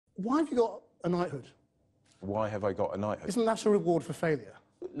Why have you got a knighthood? Why have I got a knighthood? Isn't that a reward for failure?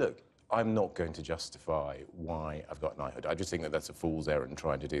 Look, I'm not going to justify why I've got knighthood. I just think that that's a fool's errand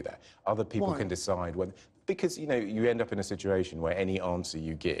trying to do that. Other people can decide whether... Because, you know, you end up in a situation where any answer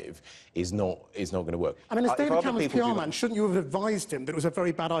you give is not going to work. I mean, as David Cameron's PR man, shouldn't you have advised him that it was a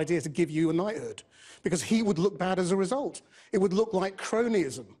very bad idea to give you a knighthood? Because he would look bad as a result. It would look like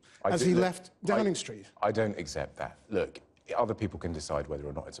cronyism as he left Downing Street. I don't accept that. Look, other people can decide whether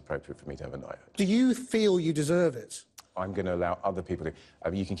or not it's appropriate for me to have a knighthood. Do you feel you deserve it? I'm going to allow other people to... I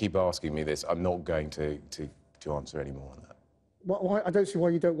mean, you can keep asking me this. I'm not going to answer any more on that. Why, I don't see why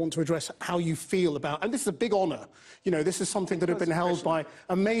you don't want to address how you feel about... And this is a big honour. You know, this is something that had been held by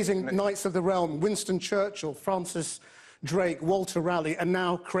amazing knights of the realm, Winston Churchill, Francis Drake, Walter Raleigh, and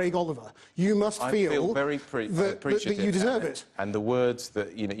now Craig Oliver. You must feel very that you deserve it. And the words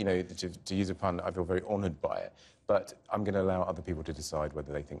that, you know, to use a pun, I feel very honoured by it. But I'm going to allow other people to decide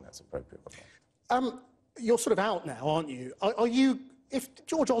whether they think that's appropriate or not. You're sort of out now, aren't you? Are you... If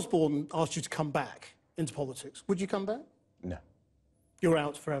George Osborne asked you to come back into politics, would you come back? No. You're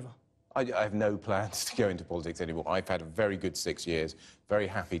out forever? I have no plans to go into politics anymore. I've had a very good 6 years, very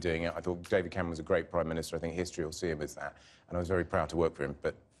happy doing it. I thought David Cameron was a great Prime Minister. I think history will see him as that. And I was very proud to work for him,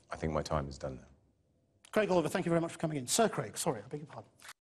 but I think my time is done now. Craig Oliver, thank you very much for coming in. Sir Craig, sorry, I beg your pardon.